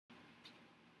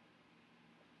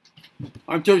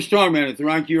I'm Tony Strongman at the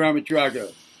Ron Q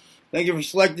Ramatraco. Thank you for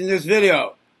selecting this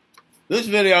video. This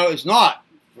video is not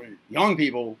for young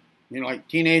people, like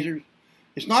teenagers.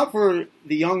 It's not for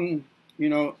the young,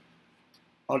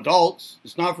 adults.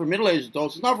 It's not for middle-aged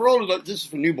adults. It's not for old adults. This is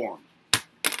for newborns.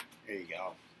 There you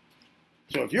go.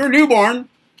 So if you're a newborn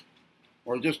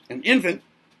or just an infant,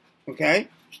 okay,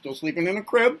 still sleeping in a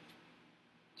crib,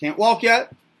 can't walk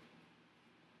yet,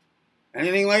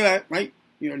 anything like that, right?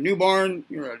 You're a newborn,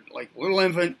 you're a little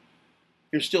infant,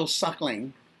 you're still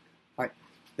suckling, right?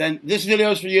 Then this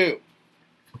video is for you.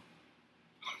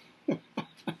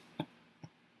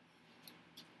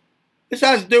 This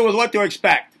has to do with what to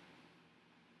expect,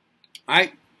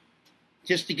 right?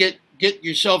 Just to get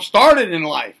yourself started in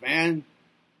life, man.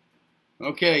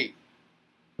 Okay.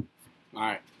 All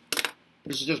right.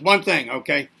 This is just one thing,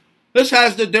 okay? This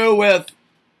has to do with,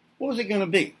 what was it going to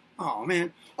be? Oh,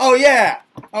 man. Oh, yeah.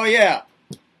 Oh, yeah.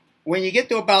 When you get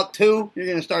to about 2, you're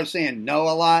going to start saying no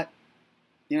a lot.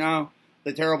 The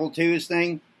terrible twos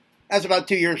thing. That's about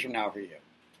 2 years from now for you.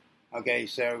 Okay,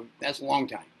 so that's a long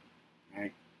time,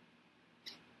 right?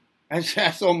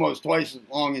 That's almost twice as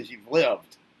long as you've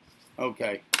lived.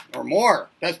 Okay, or more.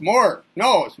 That's more.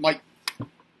 No, it's like,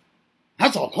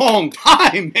 that's a long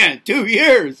time, man. 2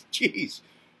 years. Jeez.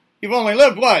 You've only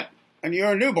lived what? And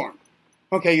you're a newborn.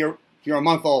 Okay, you're a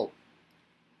month old.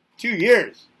 2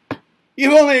 years.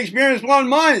 You've only experienced 1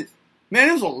 month. Man,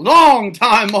 it was a long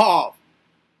time off.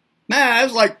 Man,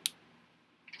 it's like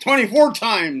 24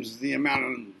 times the amount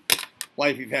of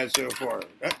life you've had so far.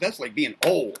 That's like being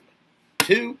old,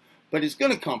 too. But it's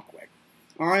going to come quick.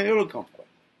 All right? It'll come quick.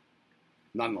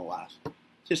 Nonetheless.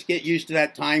 Just get used to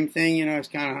that time thing. It's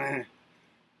kind of,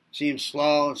 seems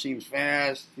slow, seems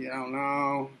fast. You don't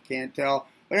know. Can't tell.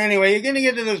 But anyway, you're going to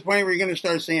get to this point where you're going to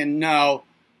start saying no.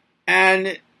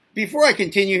 And before I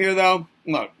continue here, though,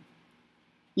 look,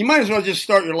 you might as well just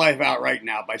start your life out right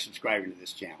now by subscribing to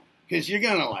this channel. Because you're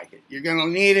going to like it. You're going to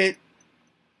need it.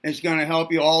 It's going to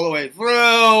help you all the way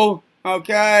through.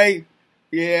 Okay?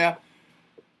 Yeah.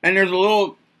 And there's a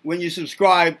little, when you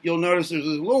subscribe, you'll notice there's a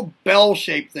little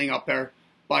bell-shaped thing up there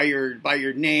by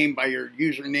your name, by your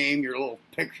username, your little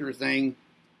picture thing,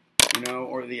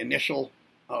 or the initial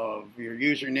of your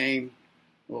username,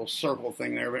 a little circle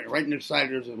thing there. Right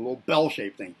inside there's a little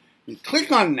bell-shaped thing. You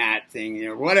click on that thing,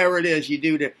 whatever it is you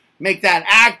do to make that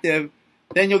active,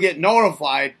 then you'll get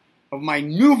notified of my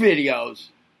new videos,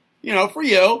 for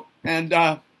you, and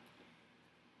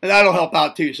that'll help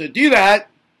out too. So do that.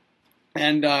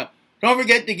 And don't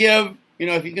forget to give,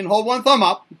 if you can hold 1 thumb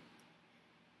up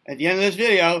at the end of this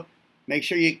video, make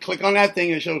sure you click on that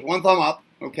thing that shows 1 thumb up,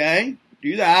 okay?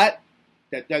 Do that.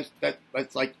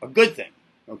 That's like a good thing,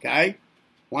 okay?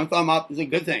 1 thumb up is a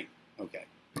good thing, okay?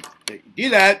 So you do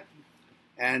that,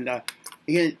 and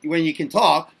when you can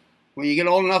talk, when you get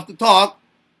old enough to talk,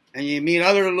 and you meet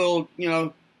other little,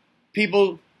 little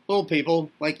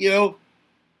people like you,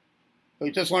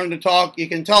 who just learned to talk, you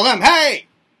can tell them, hey!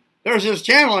 There's this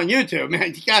channel on YouTube,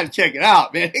 man. You got to check it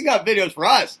out, man. They got videos for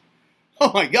us.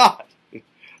 Oh, my God.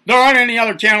 There aren't any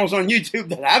other channels on YouTube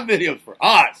that have videos for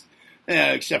us,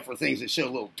 except for things that show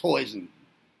little toys and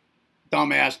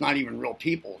dumbass, not even real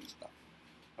people and stuff.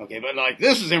 Okay, but,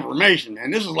 this is information, man.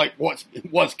 This is,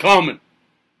 what's coming.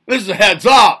 This is a heads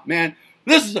up, man.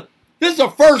 This is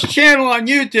the first channel on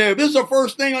YouTube. This is the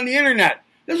first thing on the Internet.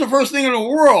 This is the first thing in the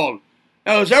world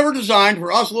that was ever designed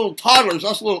for us little toddlers,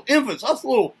 us little infants, us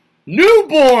little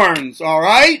newborns, all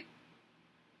right?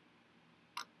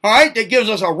 All right, that gives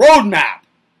us a roadmap,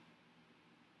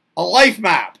 a life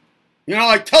map,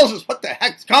 tells us what the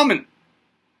heck's coming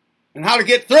and how to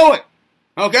get through it,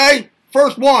 okay?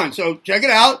 First one, so check it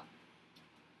out,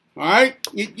 all right?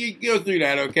 You go through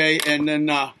that, okay? And then,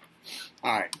 all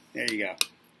right, there you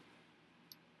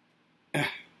go.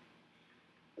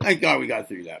 Thank God we got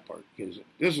through that part, because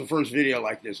this is the first video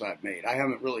like this I've made. I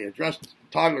haven't really addressed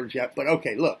toddlers yet, but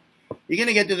okay, look. You're going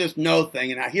to get to this no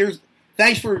thing, and now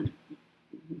thanks for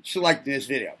selecting this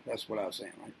video. That's what I was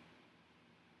saying, right?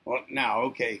 Well, now,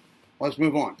 okay, let's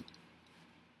move on.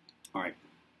 All right.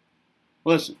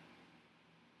 Listen.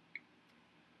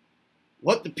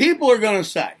 What the people are going to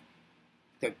say,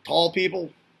 the tall people,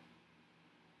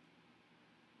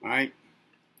 all right,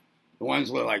 the ones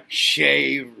that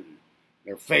shave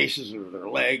their faces or their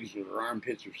legs or their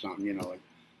armpits or something,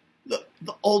 the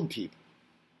old people,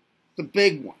 the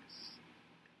big ones.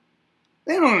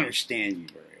 They don't understand you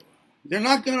very well. They're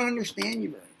not going to understand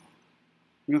you very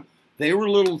well. They were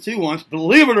little too once,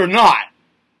 believe it or not.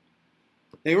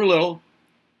 They were little.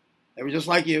 They were just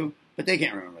like you, but they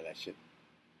can't remember that shit.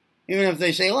 Even if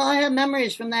they say, well, I have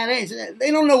memories from that age.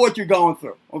 They don't know what you're going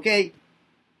through, okay?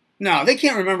 No, they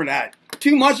can't remember that.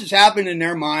 Too much has happened in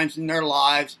their minds, in their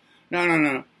lives. No, no,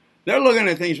 no. They're looking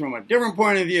at things from a different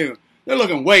point of view. They're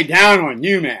looking way down on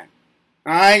you, man.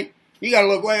 All right? You got to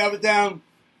look way up and down.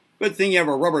 Good thing you have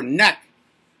a rubber neck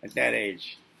at that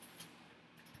age.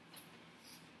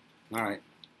 All right.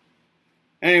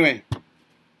 Anyway.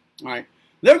 All right.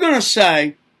 They're going to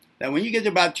say that when you get to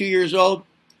about 2 years old,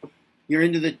 you're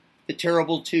into the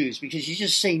terrible twos because you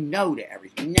just say no to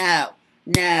everything. No,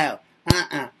 no,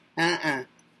 no,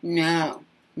 no,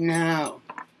 no,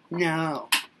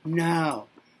 no,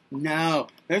 no.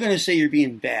 They're going to say you're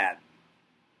being bad.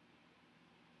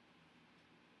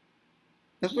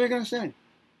 That's what they're going to say.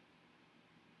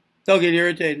 They'll get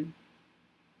irritated.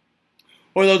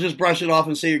 Or they'll just brush it off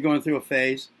and say you're going through a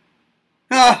phase.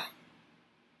 Ah!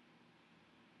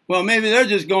 Well, maybe they're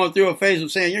just going through a phase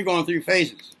of saying you're going through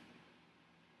phases.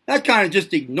 That kind of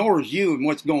just ignores you and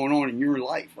what's going on in your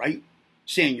life, right?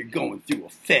 Saying you're going through a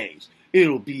phase.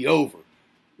 It'll be over.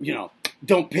 You know,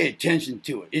 don't pay attention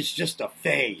to it. It's just a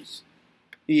phase.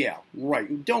 Yeah,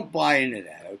 right. Don't buy into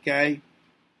that, okay?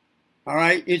 All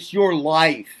right? It's your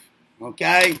life,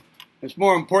 okay? It's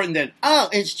more important than, oh,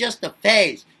 it's just a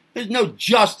phase. There's no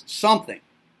just something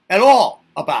at all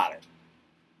about it.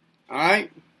 All right?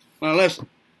 Well, listen.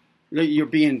 You're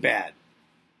being bad.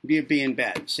 You're being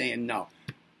bad, saying no.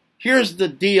 Here's the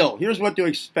deal. Here's what to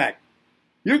expect.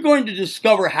 You're going to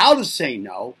discover how to say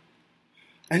no.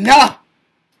 And now,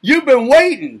 you've been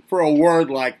waiting for a word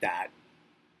like that.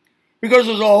 Because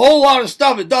there's a whole lot of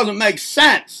stuff that doesn't make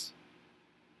sense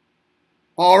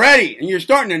already. And you're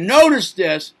starting to notice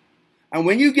this. And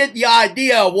when you get the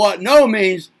idea of what no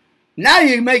means, now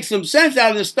you can make some sense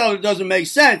out of this stuff that doesn't make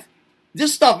sense.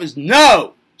 This stuff is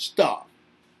no stuff.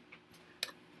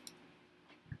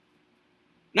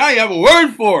 Now you have a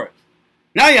word for it.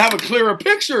 Now you have a clearer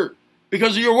picture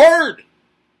because of your word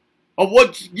of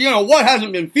what, what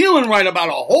hasn't been feeling right about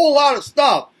a whole lot of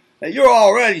stuff that you're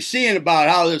already seeing about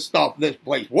how this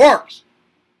place works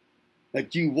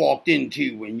that you walked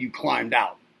into when you climbed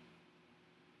out.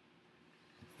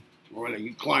 Or that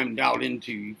you climbed out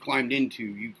into, you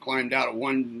climbed out of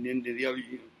one into the other.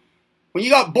 When you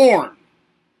got born.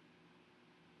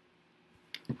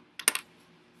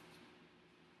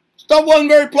 Stuff wasn't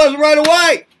very pleasant right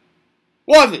away,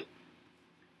 was it?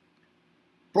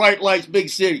 Bright lights, big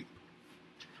city.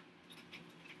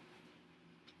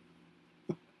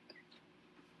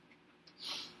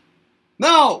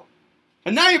 No.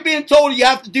 And now you're being told you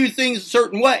have to do things a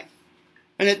certain way.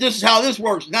 And that this is how this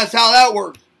works, and that's how that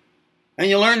works. And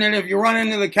you learn that if you run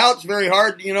into the couch very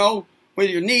hard, with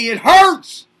your knee, it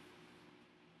hurts.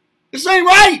 This ain't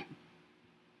right.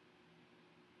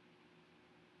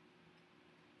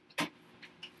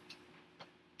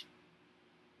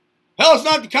 Hell, it's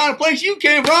not the kind of place you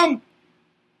came from.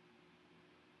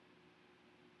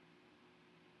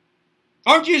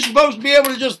 Aren't you supposed to be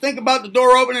able to just think about the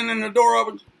door opening and the door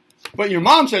opens? But your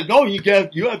mom says, no, you have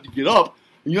to get up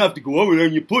and you have to go over there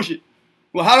and you push it.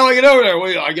 Well, how do I get over there?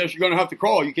 Well, I guess you're going to have to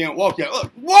crawl. You can't walk yet.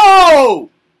 Look. Whoa!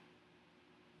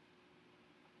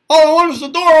 All I want is the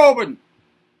door open.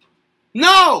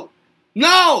 No!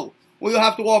 No! We'll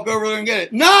have to walk over there and get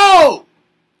it. No!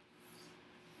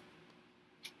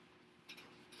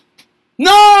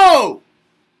 No!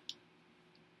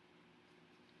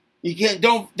 You can't,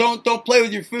 don't play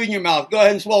with your food in your mouth. Go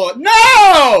ahead and swallow it.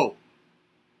 No!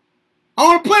 I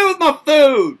want to play with my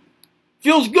food.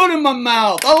 Feels good in my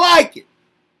mouth. I like it.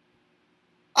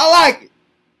 I like it.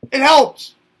 It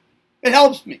helps. It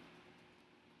helps me.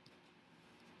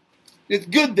 It's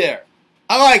good there.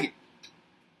 I like it.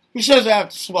 Who says I have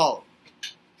to swallow?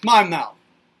 My mouth.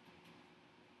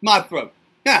 My throat.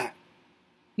 Yeah.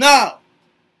 No.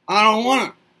 I don't want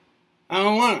it. I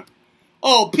don't want it.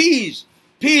 Oh, peas.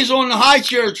 Peas on the high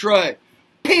chair tray.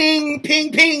 Ping,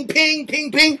 ping, ping, ping,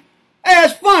 ping, ping. Hey,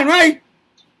 that's fun, right?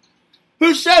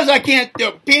 Who says I can't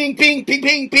do ping, ping, ping,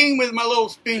 ping, ping with my little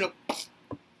spoon of...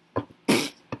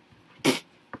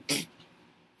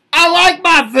 I like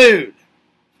my food.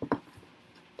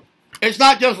 It's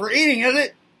not just for eating, is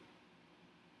it?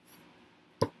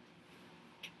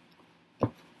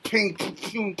 Ping, ping,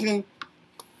 ping, ping.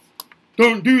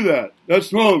 Don't do that.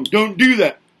 That's wrong. Don't do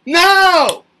that.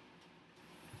 No!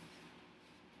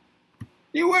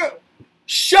 You were...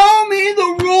 Show me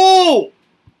the rule!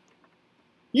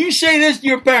 You say this to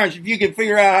your parents if you can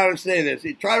figure out how to say this.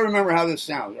 Try to remember how this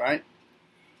sounds, right?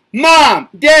 Mom,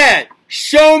 Dad,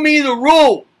 show me the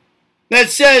rule that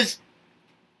says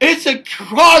it's a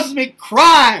cosmic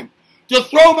crime to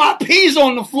throw my peas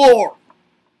on the floor.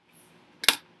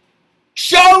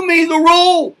 Show me the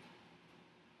rule.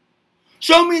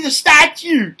 Show me the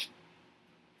statute.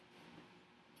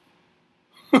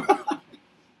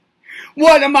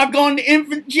 What, am I going to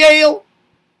infant jail?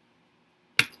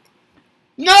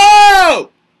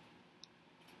 No!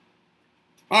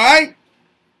 Alright?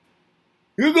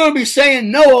 You're going to be saying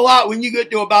no a lot when you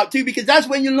get to about 2 because that's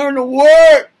when you learn the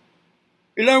word.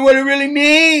 You learn what it really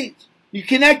means. You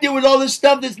connect it with all this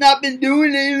stuff that's not been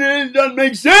doing it and it doesn't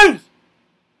make sense.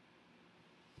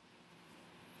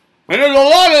 And there's a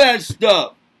lot of that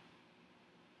stuff.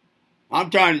 I'm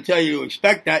trying to tell you to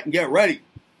expect that and get ready.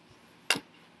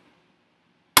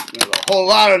 There's a whole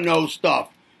lot of no stuff.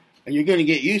 And you're going to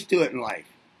get used to it in life.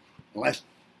 Unless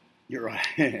you're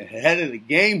ahead of the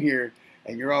game here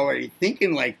and you're already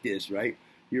thinking like this, right?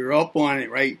 You're up on it,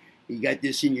 right? You got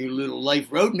this in your little life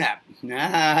roadmap.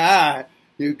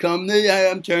 Here come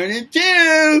I'm turning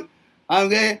 2.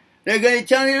 They're going to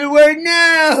tell you the word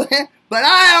no. But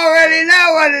I already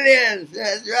know what it is.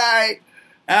 That's right.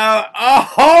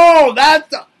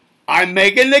 I'm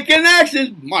making the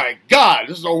connections. My God,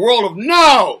 this is a world of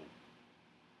no.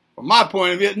 From my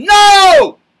point of view,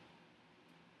 no!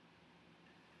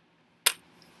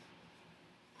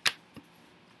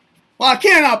 Why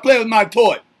can't I play with my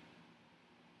toy?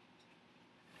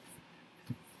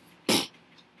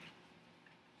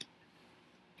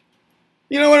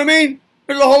 You know what I mean?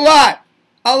 There's a whole lot.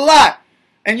 A lot.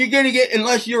 And you're going to get,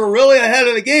 unless you're really ahead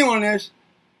of the game on this,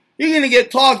 you're going to get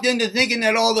talked into thinking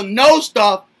that all the no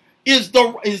stuff is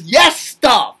yes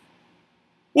stuff.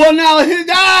 Well,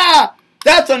 now,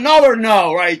 that's another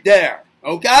no right there.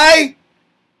 Okay?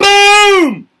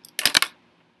 Boom!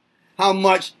 How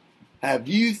much have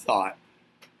you thought,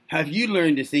 have you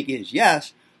learned to think is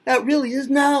yes, that really is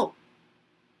no?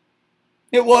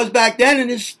 It was back then and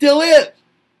it still is.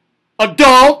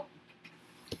 Adult,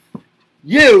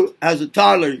 you, as a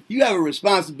toddler, you have a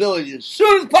responsibility as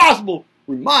soon as possible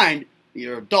remind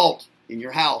your adults in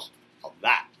your house of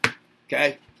that.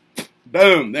 Okay?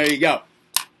 Boom. There you go.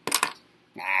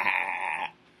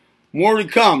 More to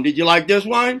come. Did you like this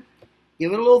one?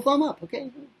 Give it a little thumb up, okay?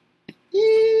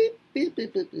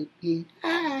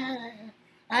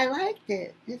 I liked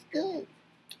it. It's good.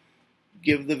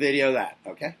 Give the video that,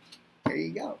 okay? There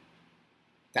you go.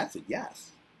 That's a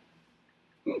yes.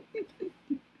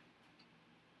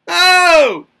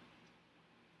 Oh!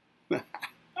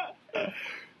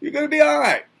 You're going to be all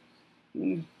right.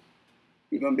 You're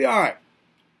going to be all right.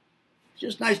 It's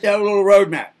just nice to have a little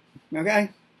roadmap, okay?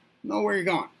 Know where you're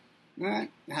going, all right?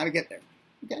 And how to get there,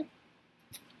 okay?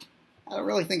 How to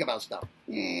really think about stuff.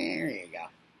 Yeah, there you go.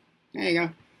 There you go.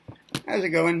 How's it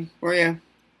going for you?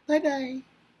 Bye-bye.